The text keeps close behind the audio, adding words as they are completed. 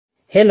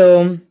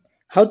Hello,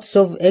 how to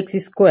solve x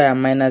squared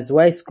minus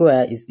y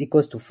squared is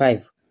equals to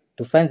 5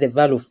 to find the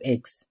value of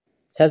x,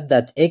 such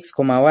that x,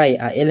 y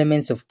are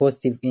elements of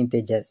positive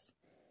integers.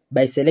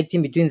 By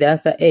selecting between the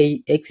answer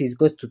A, x is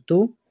equals to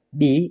 2,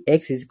 B,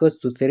 x is equals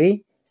to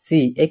 3,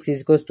 C, x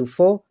is equals to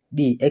 4,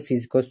 D, x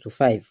is equals to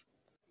 5.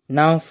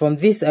 Now from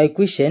this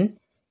equation,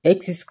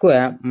 x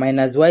squared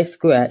minus y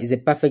squared is a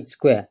perfect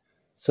square.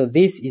 So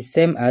this is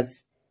same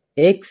as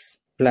x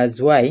plus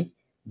y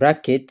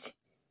bracket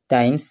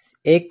times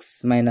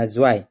x minus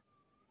y,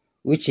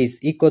 which is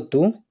equal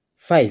to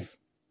 5.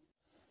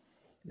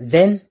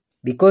 Then,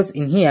 because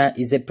in here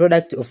is a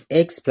product of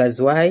x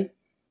plus y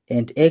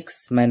and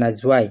x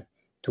minus y,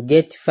 to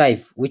get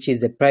 5, which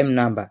is a prime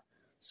number.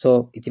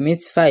 So it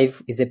means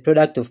 5 is a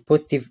product of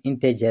positive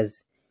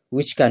integers,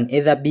 which can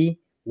either be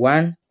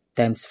 1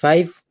 times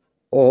 5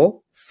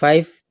 or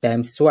 5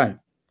 times 1.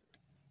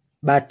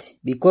 But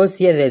because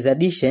here there is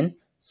addition,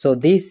 so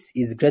this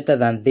is greater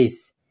than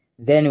this.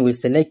 Then we'll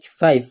select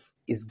 5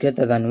 is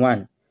greater than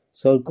 1.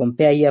 So we'll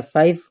compare here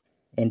 5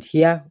 and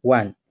here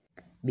 1.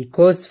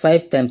 Because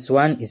 5 times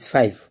 1 is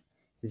 5.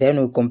 Then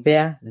we'll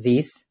compare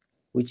this,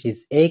 which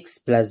is x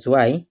plus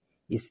y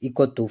is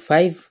equal to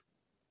 5.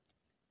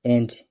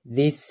 And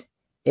this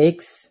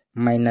x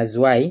minus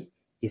y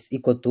is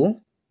equal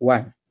to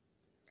 1.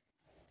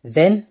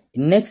 Then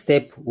in next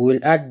step, we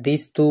will add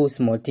these two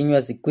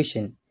simultaneous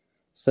equations.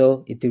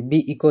 So it will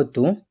be equal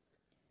to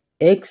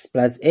x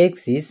plus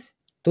x is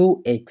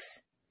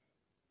 2x.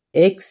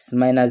 X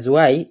minus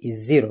y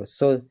is 0.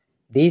 So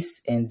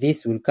this and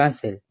this will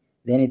cancel.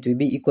 Then it will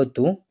be equal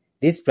to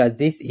this plus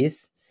this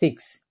is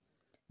 6.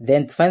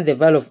 Then to find the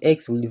value of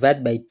x, we'll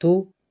divide by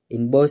 2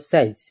 in both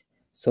sides.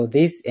 So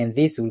this and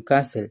this will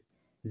cancel.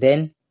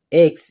 Then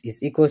x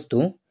is equals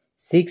to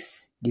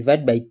 6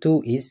 divided by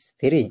 2 is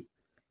 3.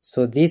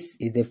 So this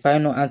is the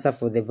final answer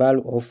for the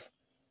value of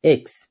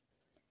x.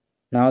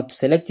 Now to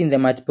selecting the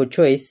multiple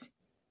choice,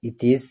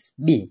 it is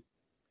B.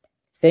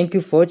 Thank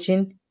you for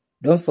watching.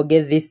 Don't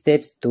forget these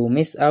steps to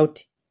miss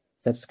out.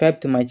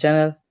 Subscribe to my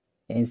channel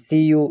and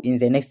see you in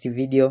the next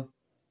video.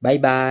 Bye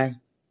bye.